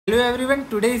Hello everyone,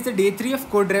 today is the day 3 of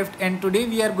CodeDrift and today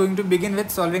we are going to begin with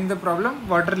solving the problem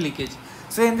water leakage.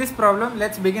 So in this problem,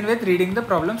 let's begin with reading the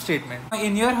problem statement.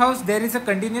 In your house, there is a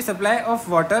continuous supply of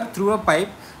water through a pipe.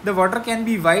 The water can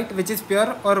be white, which is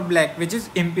pure, or black, which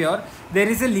is impure. There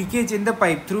is a leakage in the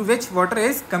pipe through which water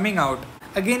is coming out.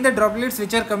 Again, the droplets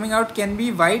which are coming out can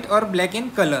be white or black in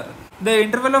color. The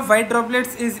interval of white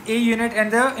droplets is A unit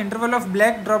and the interval of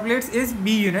black droplets is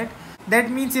B unit.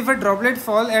 That means if a droplet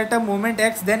fall at a moment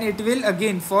x, then it will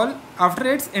again fall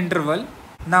after its interval.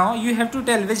 Now you have to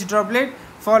tell which droplet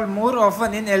fall more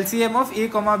often in LCM of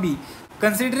A, B.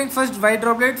 Considering first white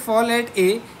droplet fall at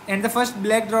A and the first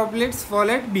black droplets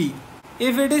fall at B.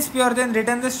 If it is pure, then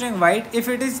return the string white. If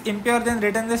it is impure, then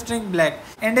return the string black.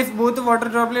 And if both the water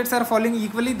droplets are falling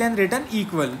equally, then return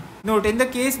equal. Note, in the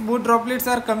case both droplets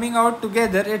are coming out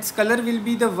together, its color will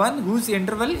be the one whose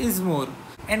interval is more.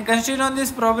 And constraint on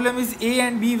this problem is A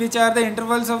and B, which are the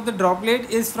intervals of the droplet,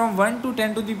 is from 1 to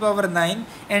 10 to the power 9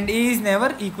 and A is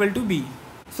never equal to B.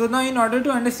 So now in order to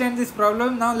understand this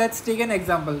problem, now let's take an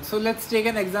example. So let's take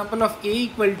an example of A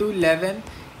equal to 11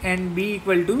 and B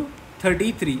equal to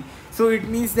 33. So it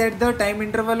means that the time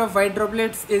interval of white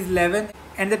droplets is 11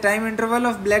 and the time interval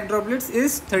of black droplets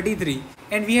is 33.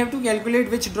 And we have to calculate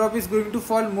which drop is going to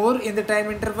fall more in the time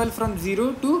interval from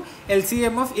 0 to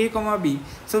LCM of A, B.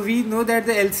 So we know that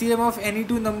the LCM of any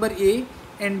two number A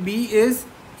and B is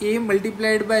A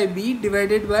multiplied by B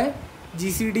divided by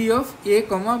GCD of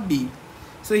A, B.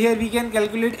 So here we can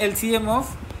calculate LCM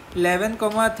of 11,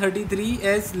 33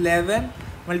 as 11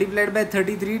 multiplied by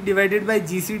 33 divided by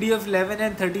GCD of 11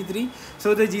 and 33.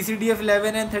 So the GCD of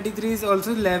 11 and 33 is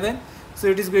also 11. So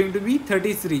it is going to be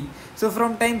 33. So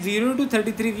from time 0 to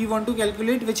 33 we want to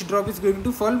calculate which drop is going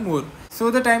to fall more. So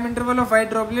the time interval of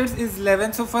white droplets is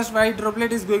 11. So first white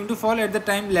droplet is going to fall at the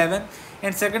time 11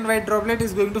 and second white droplet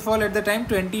is going to fall at the time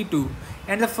 22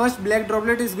 and the first black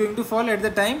droplet is going to fall at the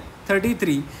time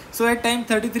 33. So at time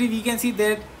 33 we can see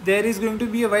that there is going to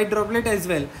be a white droplet as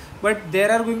well, but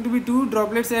there are going to be two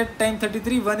droplets at time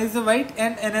 33. One is a white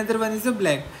and another one is a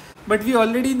black. But we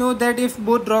already know that if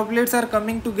both droplets are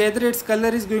coming together, its color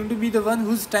is going to be the one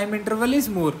whose time interval is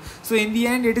more. So in the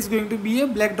end, it is going to be a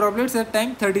black droplets at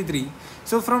time 33.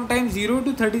 So from time 0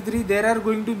 to 33, there are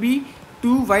going to be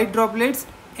two white droplets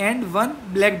and one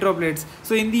black droplets.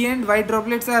 So in the end, white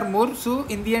droplets are more. So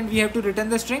in the end, we have to return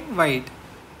the string white.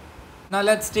 Now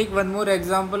let's take one more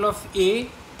example of A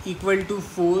equal to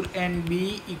 4 and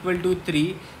B equal to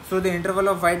 3. So the interval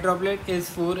of white droplet is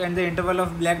 4 and the interval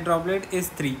of black droplet is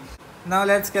 3. Now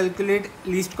let's calculate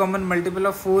least common multiple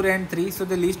of 4 and 3. So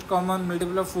the least common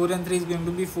multiple of 4 and 3 is going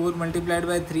to be 4 multiplied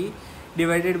by 3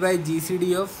 divided by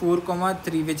GCD of 4,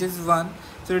 3, which is 1.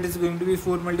 So it is going to be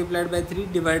 4 multiplied by 3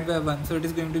 divided by 1. So it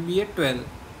is going to be a 12.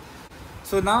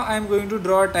 So now I am going to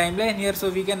draw a timeline here so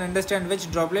we can understand which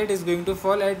droplet is going to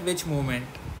fall at which moment.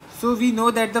 So we know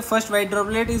that the first white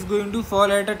droplet is going to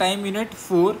fall at a time unit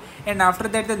 4 and after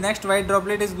that the next white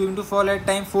droplet is going to fall at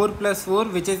time 4 plus 4,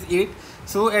 which is 8.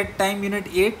 So at time unit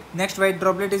 8, next white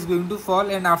droplet is going to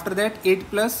fall and after that 8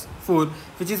 plus 4,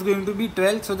 which is going to be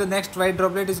 12. So the next white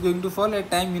droplet is going to fall at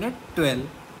time unit 12.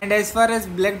 And as far as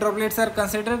black droplets are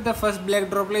considered, the first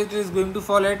black droplet is going to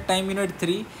fall at time unit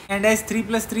 3 and as 3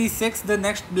 plus 3 is 6, the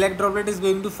next black droplet is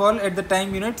going to fall at the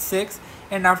time unit 6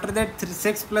 and after that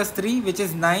 6 plus 3, which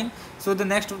is 9. So the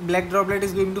next black droplet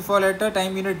is going to fall at a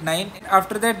time unit 9 and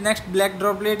after that next black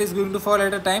droplet is going to fall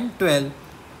at a time 12.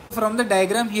 From the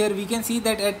diagram here we can see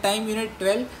that at time unit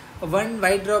 12, one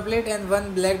white droplet and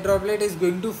one black droplet is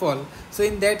going to fall. So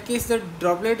in that case the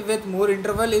droplet with more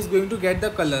interval is going to get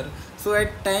the color. So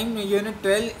at time unit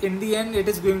 12, in the end it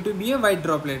is going to be a white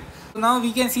droplet. So now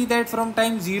we can see that from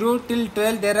time 0 till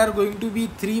 12 there are going to be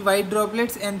 3 white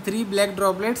droplets and 3 black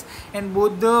droplets and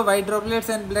both the white droplets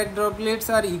and black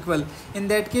droplets are equal. In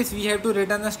that case we have to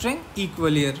return a string equal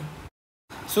here.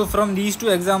 So from these two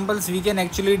examples we can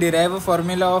actually derive a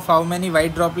formula of how many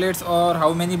white droplets or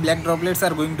how many black droplets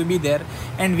are going to be there,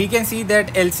 and we can see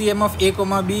that LCM of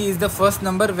A, B is the first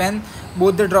number when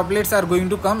both the droplets are going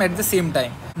to come at the same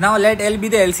time. Now let L be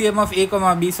the LCM of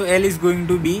A, B. So L is going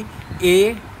to be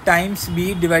A times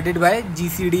B divided by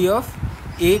GCD of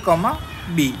A,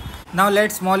 B. Now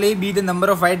let small a be the number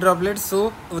of white droplets.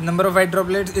 So number of white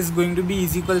droplets is going to be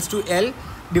is equals to L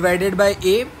divided by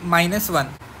A minus 1.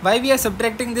 Why we are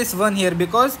subtracting this 1 here?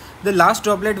 Because the last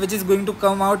droplet which is going to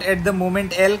come out at the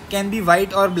moment L can be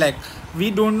white or black.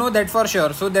 We don't know that for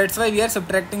sure. So that's why we are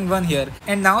subtracting 1 here.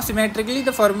 And now symmetrically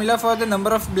the formula for the number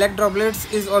of black droplets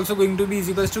is also going to be is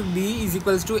equals to B is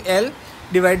equals to L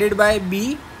divided by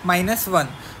B minus 1.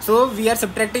 So we are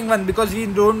subtracting 1 because we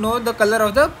don't know the color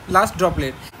of the last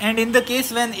droplet. And in the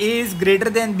case when A is greater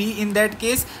than B, in that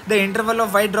case the interval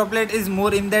of white droplet is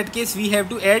more. In that case we have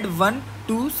to add 1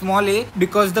 to small a,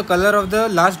 because the color of the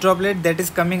last droplet that is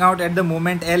coming out at the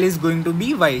moment L is going to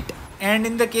be white. And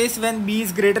in the case when B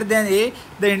is greater than A,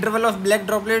 the interval of black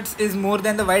droplets is more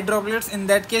than the white droplets. In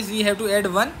that case we have to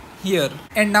add 1 here.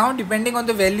 And now depending on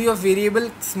the value of variable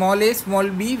small a, small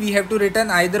b, we have to return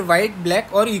either white,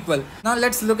 black or equal. Now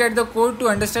let's look at the code to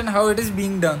understand how it is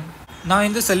being done. Now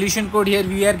in the solution code here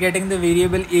we are getting the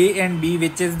variable a and b,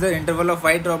 which is the interval of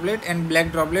white droplet and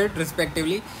black droplet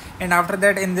respectively. And after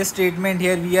that in this statement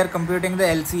here we are computing the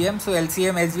LCM. So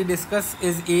LCM, as we discussed,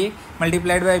 is a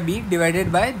multiplied by b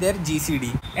divided by their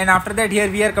GCD. And after that here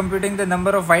we are computing the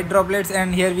number of white droplets,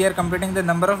 and here we are computing the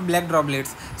number of black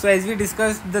droplets. So as we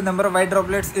discussed, the number of white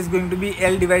droplets is going to be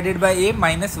L divided by a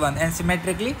minus 1, and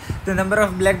symmetrically the number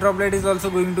of black droplet is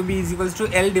also going to be is equals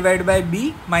to L divided by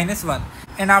b minus 1.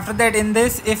 And after that in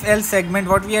this if else segment,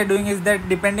 what we are doing is that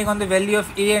depending on the value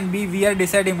of a and b, we are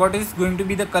deciding what is going to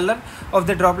be the color of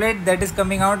the droplet that is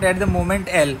coming out at the moment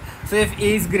L. So if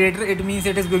a is greater, it means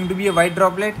it is going to be a white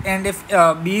droplet, and if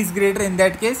b is greater, in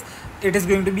that case it is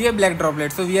going to be a black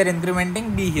droplet. So we are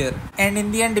incrementing b here, and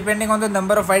in the end, depending on the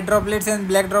number of white droplets and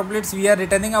black droplets, we are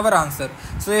returning our answer.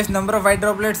 So if number of white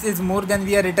droplets is more, then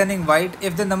we are returning white.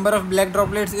 If the number of black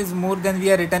droplets is more, then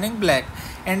we are returning black.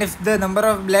 And if the number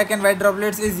of black and white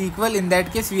droplets is equal, in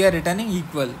that case we are returning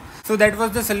equal. So that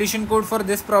was the solution code for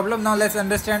this problem. Now let's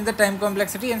understand the time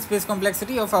complexity and space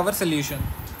complexity of our solution.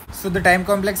 So the time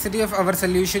complexity of our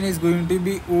solution is going to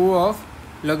be O of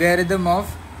logarithm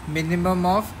of minimum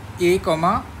of a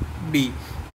comma b.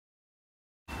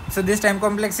 So this time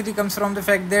complexity comes from the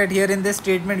fact that here in this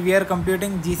statement we are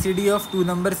computing GCD of two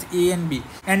numbers a and b,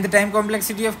 and the time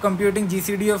complexity of computing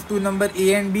GCD of two number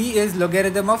a and b is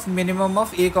logarithm of minimum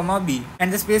of a comma b.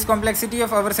 And the space complexity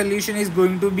of our solution is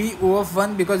going to be O of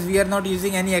 1, because we are not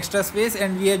using any extra space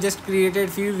and we have just created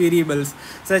few variables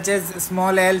such as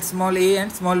small l, small a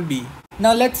and small b.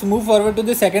 Now let's move forward to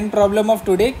the second problem of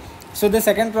today. So the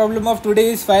second problem of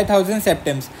today is 5000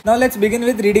 septims. Now let's begin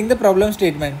with reading the problem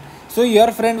statement. So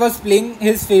your friend was playing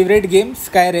his favorite game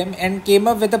Skyrim and came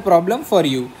up with a problem for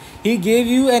you. He gave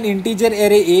you an integer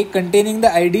array A containing the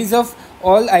IDs of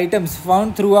all items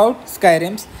found throughout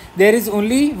Skyrims. There is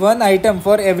only one item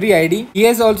for every ID. He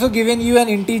has also given you an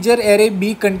integer array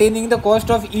B containing the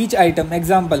cost of each item.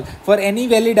 Example, for any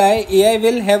valid I, AI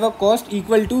will have a cost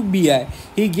equal to BI.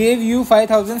 He gave you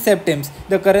 5000 septims,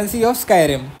 the currency of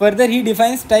Skyrim. Further, he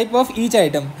defines type of each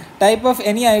item. Type of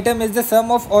any item is the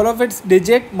sum of all of its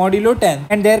digit modulo 10,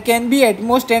 and there can be at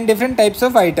most 10 different types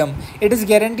of item. It is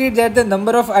guaranteed that the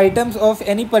number of items of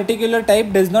any particular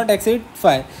type does not exceed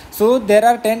 5. So there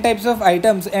are 10 types of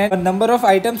items, and the number of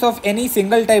items of any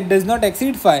single type does not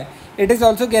exceed 5. It is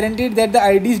also guaranteed that the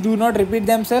IDs do not repeat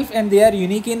themselves and they are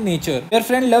unique in nature. Your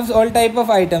friend loves all type of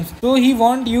items, so he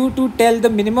wants you to tell the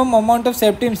minimum amount of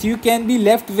septims you can be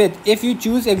left with if you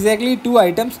choose exactly 2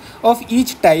 items of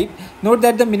each type. Note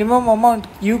that the minimum amount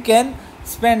you can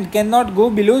spend cannot go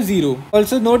below 0.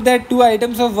 Also note that 2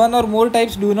 items of one or more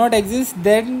types do not exist,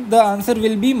 then the answer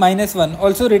will be -1.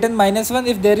 Also written -1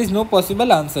 if there is no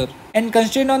possible answer. And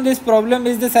constraint on this problem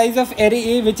is the size of array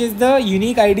A, which is the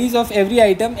unique IDs of every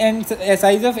item, and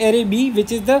size of array B,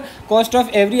 which is the cost of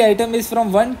every item, is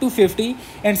from 1 to 50,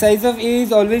 and size of A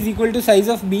is always equal to size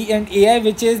of B, and AI,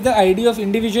 which is the ID of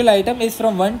individual item, is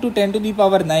from 1 to 10 to the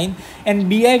power 9, and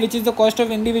BI, which is the cost of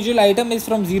individual item, is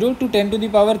from 0 to 10 to the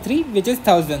power 3, which is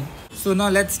 1000. So now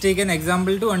let's take an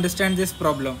example to understand this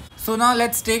problem. So now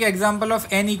let's take example of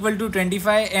n equal to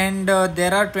 25, and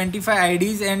there are 25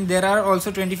 IDs and there are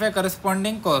also 25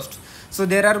 corresponding costs. So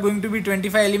there are going to be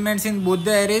 25 elements in both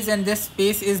the arrays, and this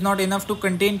space is not enough to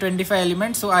contain 25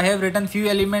 elements. So I have written few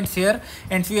elements here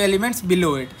and few elements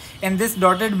below it. And this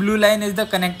dotted blue line is the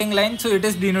connecting line. So it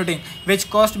is denoting which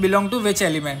cost belong to which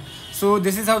element. So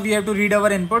this is how we have to read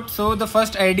our input. So the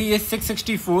first ID is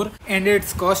 664 and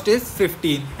its cost is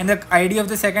 15. And the ID of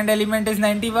the second element is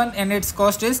 91 and its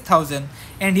cost is 1000.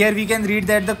 And here we can read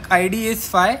that the ID is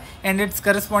 5 and its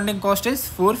corresponding cost is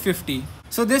 450.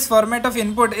 So this format of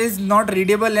input is not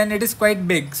readable and it is quite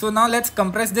big. So now let's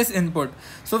compress this input.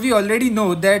 So we already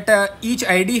know that each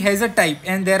ID has a type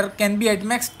and there can be at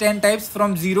max 10 types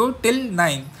from 0 till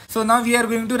 9. So now we are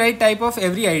going to write type of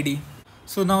every ID.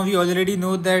 So now we already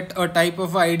know that a type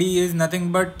of ID is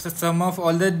nothing but the sum of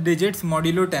all the digits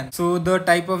modulo 10. So the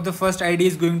type of the first ID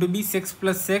is going to be 6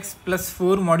 plus 6 plus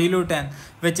 4 modulo 10,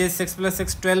 which is 6 plus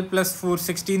 6 12 plus 4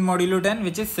 16 modulo 10,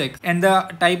 which is 6. And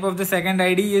the type of the second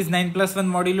ID is 9 plus 1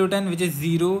 modulo 10, which is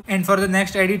 0. And for the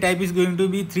next ID, type is going to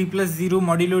be 3 plus 0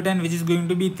 modulo 10, which is going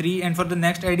to be 3. And for the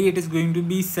next ID, it is going to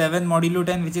be 7 modulo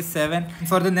 10, which is 7. And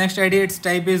for the next ID, its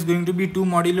type is going to be 2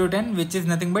 modulo 10, which is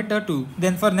nothing but the 2.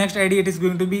 Then for next ID, it is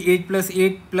going to be 8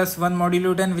 plus 1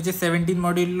 modulo 10, which is 17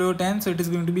 modulo 10, so it is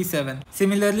going to be 7.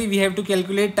 Similarly, we have to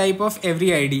calculate type of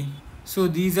every ID. So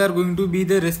these are going to be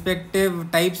the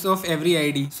respective types of every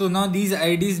ID. So now these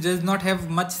IDs does not have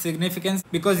much significance,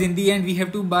 because in the end we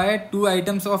have to buy 2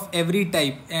 items of every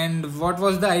type, and what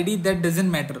was the ID, that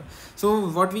doesn't matter. So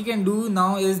what we can do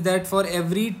now is that for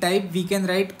every type we can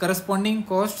write corresponding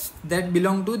costs that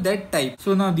belong to that type.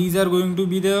 So now these are going to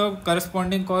be the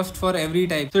corresponding cost for every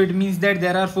type. So it means that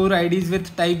there are 4 IDs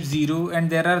with type 0,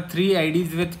 and there are 3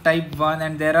 IDs with type 1,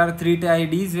 and there are 3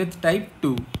 IDs with type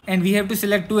 2. And we have to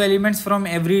select 2 elements from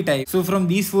every type. So from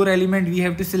these 4 elements we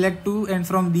have to select 2, and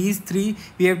from these 3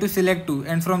 we have to select 2,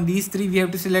 and from these 3 we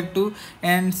have to select 2,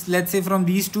 and let's say from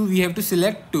these 2 we have to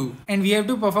select 2. And we have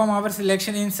to perform our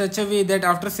selection in such a way that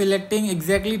after selecting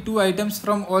exactly 2 items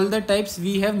from all the types,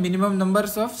 we have minimum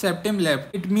numbers of septim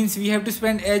left. It means we have to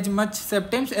spend as much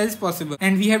septims as possible,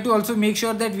 and we have to also make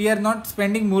sure that we are not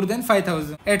spending more than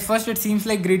 5000. At first it seems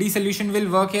like greedy solution will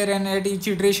work here, and at each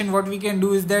iteration what we can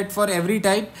do is that for every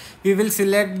type we will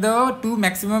select the 2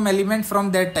 maximum element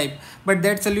from that type. But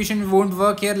that solution won't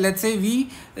work here. Let's say we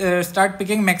start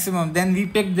picking maximum, then we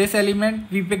pick this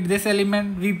element, we pick this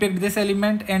element, we picked this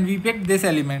element, and we picked this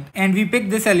element, and we picked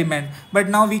this element. But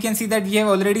now we can see that we have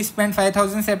already spent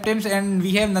 5000 septims and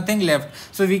we have nothing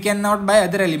left, so we cannot buy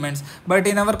other elements. But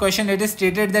in our question it is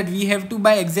stated that we have to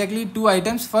buy exactly 2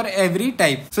 items for every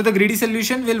type, so the greedy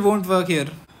solution won't work here.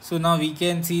 So now we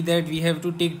can see that we have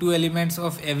to take 2 elements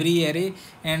of every array,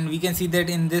 and we can see that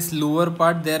in this lower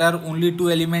part there are only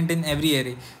 2 elements in every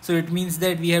array. So it means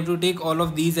that we have to take all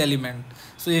of these elements.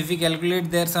 So if we calculate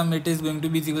their sum, it is going to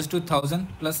be equals to 1000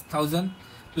 plus 1000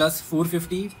 plus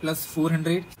 450 plus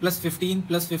 400 plus 15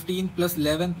 plus 15 plus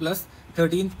 11 plus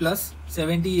 13 plus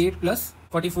 78 plus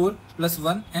 44 plus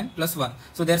 1 and plus 1.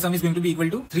 So their sum is going to be equal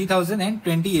to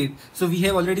 3028. So we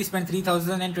have already spent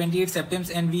 3028 septims,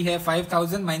 and we have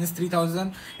 5000 minus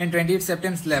 3028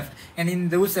 septims left, and in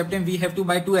those septims we have to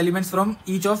buy 2 elements from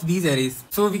each of these arrays.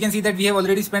 So we can see that we have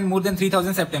already spent more than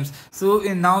 3000 septims. So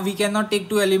now we cannot take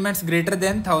 2 elements greater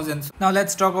than 1000. Now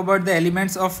let's talk about the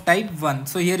elements of type 1.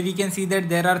 So here we can see that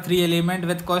there are 3 elements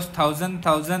with cost 1000,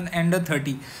 1000 and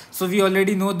 30. So we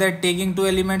already know that taking 2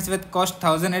 elements with cost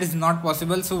 1000 is not possible.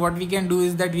 So what we can do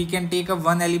is that we can take a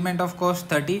 1 element of cost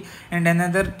 30 and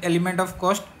another element of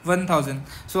cost 1000.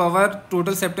 So our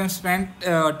total septim spent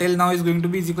till now is going to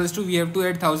be equals to, we have to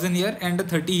add 1000 here and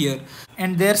 30 here,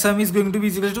 and their sum is going to be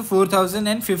equals to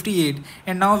 4058.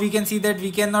 And now we can see that we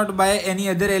cannot buy any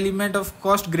other element of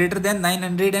cost greater than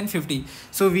 950.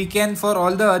 So we can, for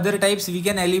all the other types, we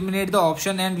can eliminate the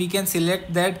option, and we can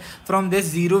select that from this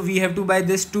 0 we have to buy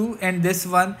this 2 and this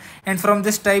 1, and from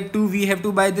this type 2 we have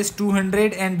to buy this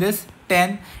 200 and this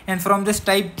 10, and from this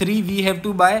type 3 we have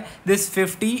to buy this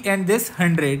 50 and this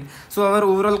 100. So our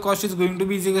overall cost is going to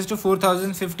be equals to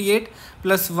 4058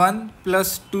 plus 1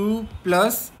 plus 2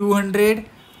 plus 200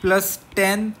 plus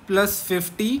 10 plus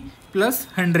 50 plus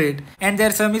 100, and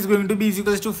their sum is going to be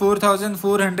equals to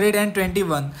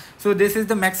 4421. So this is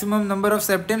the maximum number of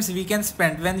septims we can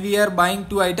spend when we are buying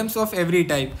 2 items of every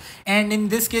type. And in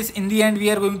this case, in the end, we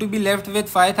are going to be left with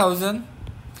 5000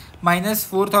 minus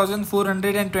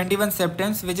 4421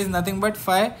 septims, which is nothing but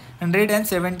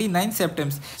 579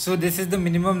 septims. So this is the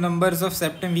minimum numbers of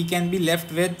septim we can be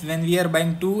left with when we are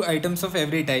buying 2 items of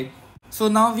every type. So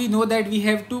now we know that we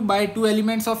have to buy 2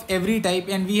 elements of every type,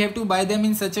 and we have to buy them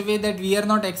in such a way that we are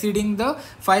not exceeding the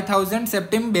 5000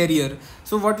 septim barrier.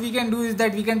 So what we can do is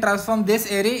that we can transform this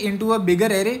array into a bigger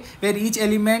array where each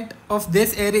element of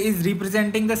this array is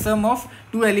representing the sum of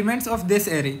 2 elements of this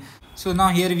array. So now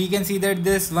here we can see that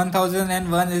this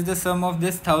 1001 is the sum of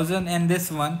this 1000 and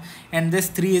this 1, and this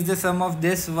 3 is the sum of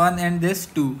this 1 and this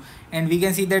 2, and we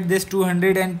can see that this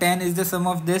 210 is the sum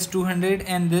of this 200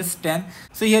 and this 10.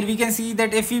 So here we can see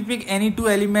that if we pick any 2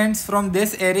 elements from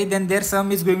this array, then their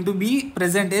sum is going to be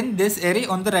present in this array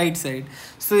on the right side.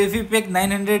 So if we pick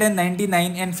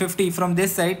 999 and 50 from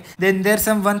this side, then their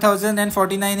sum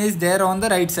 1049 is there on the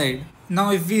right side.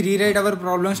 Now if we rewrite our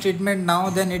problem statement now,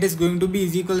 then it is going to be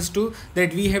is equals to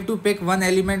that we have to pick 1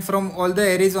 element from all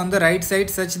the arrays on the right side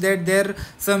such that their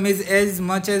sum is as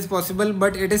much as possible,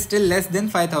 but it is still less than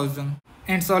 5000.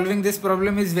 And solving this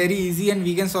problem is very easy, and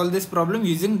we can solve this problem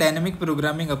using dynamic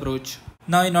programming approach.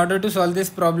 Now in order to solve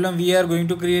this problem, we are going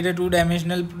to create a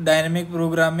two-dimensional dynamic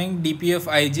programming dp of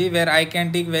ij, where I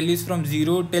can take values from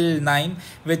 0 till 9,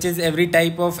 which is every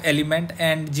type of element,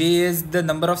 and j is the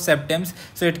number of septims,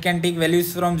 so it can take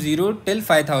values from 0 till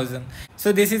 5000.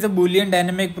 So this is a boolean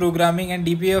dynamic programming, and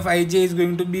dp of ij is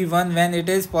going to be 1 when it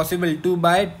is possible to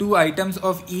buy two items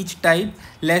of each type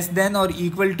less than or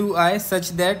equal to I, such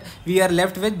that we are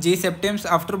left with j septims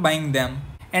after buying them.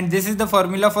 And this is the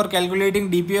formula for calculating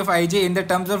dp of ij in the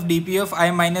terms of dp of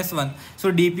I minus 1.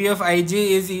 So dp of ij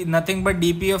is nothing but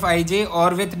dp of ij,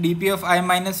 or with dp of I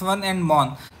minus 1 and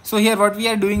mon. So here what we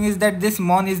are doing is that this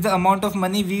mon is the amount of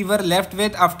money we were left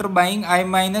with after buying I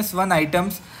minus 1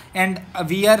 items, and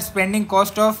we are spending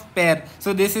cost of pair.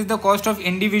 So this is the cost of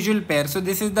individual pair. So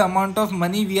this is the amount of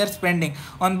money we are spending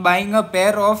on buying a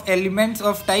pair of elements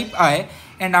of type I,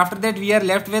 and after that we are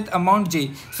left with amount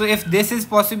j. So if this is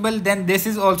possible, then this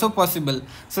is also possible.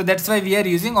 So that's why we are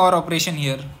using OR operation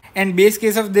here. And base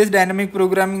case of this dynamic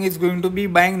programming is going to be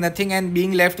buying nothing and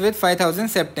being left with 5000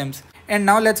 septims. And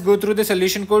now let's go through the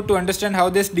solution code to understand how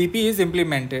this dp is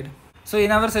implemented. So in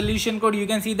our solution code, you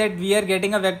can see that we are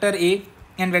getting a vector a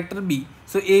and vector b.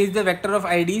 So a is the vector of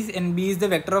IDs and b is the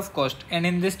vector of cost. And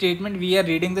in this statement we are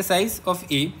reading the size of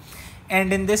a.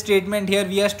 And in this statement here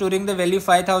we are storing the value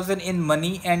 5000 in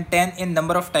money and 10 in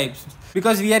number of types,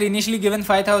 because we are initially given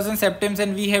 5000 septims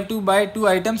and we have to buy two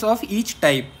items of each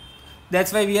type.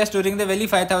 That's why we are storing the value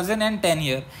 5000 and 10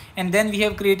 here. And then we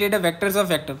have created a vectors of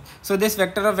vector. So this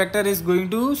vector of vector is going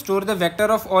to store the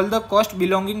vector of all the cost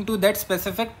belonging to that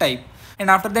specific type. And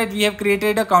after that we have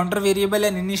created a counter variable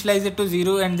and initialize it to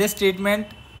 0. And this statement,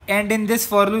 and in this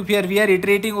for loop here we are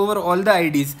iterating over all the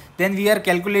IDs. Then we are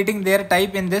calculating their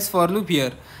type in this for loop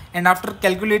here. And after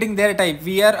calculating their type,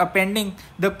 we are appending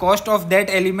the cost of that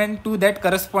element to that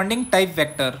corresponding type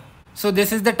vector. So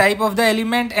this is the type of the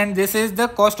element and this is the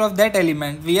cost of that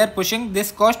element. We are pushing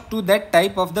this cost to that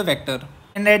type of the vector.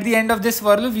 And at the end of this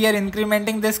for loop, we are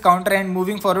incrementing this counter and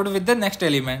moving forward with the next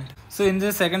element. So in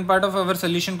the second part of our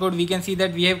solution code, we can see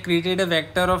that we have created a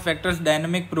vector of vectors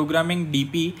dynamic programming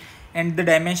dp, and the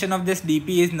dimension of this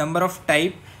dp is number of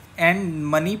type and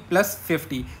money plus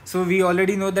 50. So we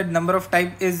already know that number of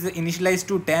type is initialized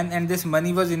to 10 and this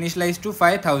money was initialized to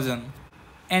 5000.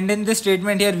 And in this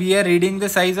statement here we are reading the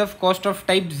size of cost of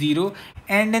type 0,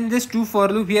 and in this to for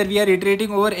loop here we are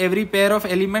iterating over every pair of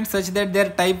elements such that their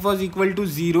type was equal to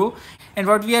 0. And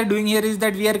what we are doing here is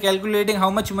that we are calculating how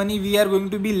much money we are going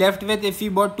to be left with if we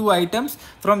bought two items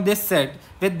from this set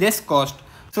with this cost.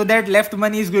 So that left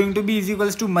money is going to be is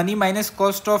equals to money minus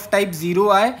cost of type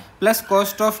 0i plus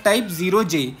cost of type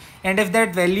 0j. And if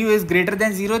that value is greater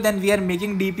than 0, then we are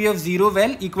making dp of 0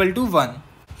 well equal to 1.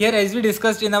 Here, as we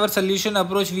discussed in our solution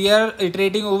approach, we are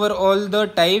iterating over all the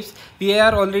types. We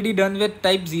are already done with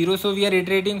type 0, so we are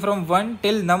iterating from 1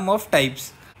 till num of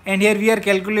types. And here we are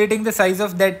calculating the size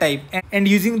of that type. And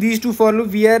using these two for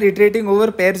loop, we are iterating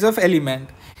over pairs of element.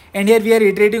 And here we are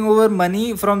iterating over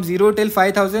money from 0 till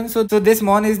 5000. So this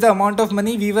mon is the amount of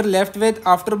money we were left with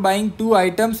after buying two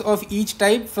items of each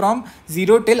type from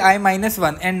 0 till I minus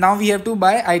 1. And now we have to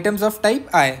buy items of type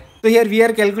I. So here we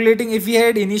are calculating if we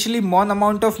had initially mon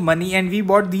amount of money and we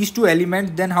bought these two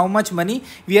elements, then how much money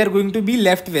we are going to be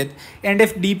left with. And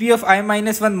if dp of I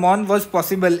minus 1 mon was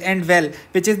possible and well,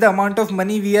 which is the amount of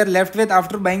money we are left with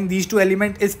after buying these two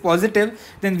elements is positive,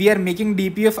 then we are making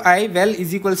dp of I well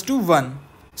is equals to 1.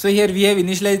 So here we have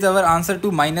initialized our answer to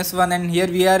 -1, and here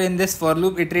we are in this for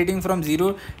loop iterating from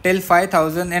 0 till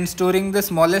 5000 and storing the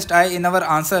smallest I in our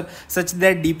answer such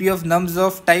that dp of nums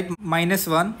of type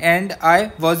 -1 and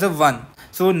I was a 1.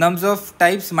 So nums of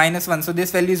types -1. So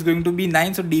this value is going to be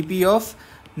 9. So dp of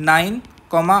 9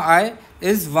 comma I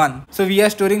is 1. So we are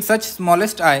storing such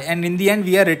smallest I, and in the end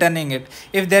we are returning it.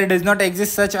 If there does not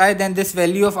exist such I, then this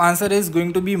value of answer is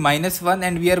going to be -1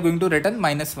 and we are going to return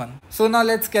 -1. So now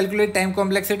let's calculate time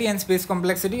complexity and space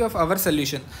complexity of our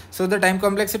solution. So the time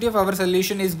complexity of our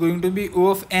solution is going to be O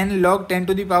of n log 10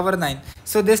 to the power 9.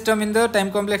 So this term in the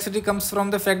time complexity comes from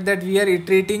the fact that we are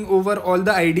iterating over all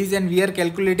the IDs and we are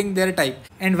calculating their type.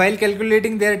 And while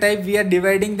calculating their type, we are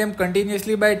dividing them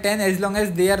continuously by 10 as long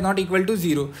as they are not equal to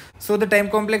 0. So the time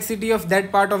complexity of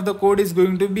that part of the code is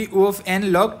going to be O of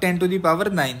n log 10 to the power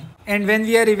 9. And when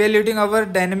we are evaluating our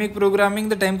dynamic programming,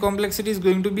 the time complexity is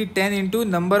going to be 10 into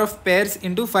number of pairs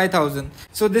into 5000.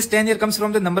 So this 10 here comes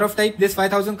from the number of type, this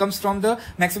 5000 comes from the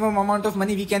maximum amount of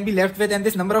money we can be left with, and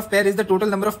this number of pair is the total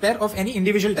number of pair of any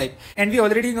individual type. And we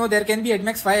already know there can be at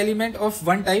max 5 element of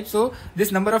one type, so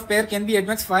this number of pair can be at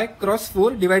max 5 cross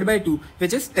 4 divided by 2,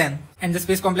 which is 10. And the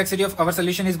space complexity of our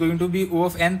solution is going to be O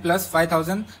of n plus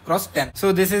 5000 cross 10.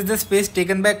 So this is the space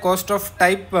taken by cost of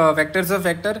type vectors of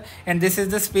vector, and this is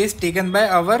the space taken by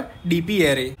our DP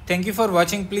array. Thank you for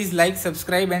watching. Please like,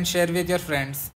 subscribe and share with your friends.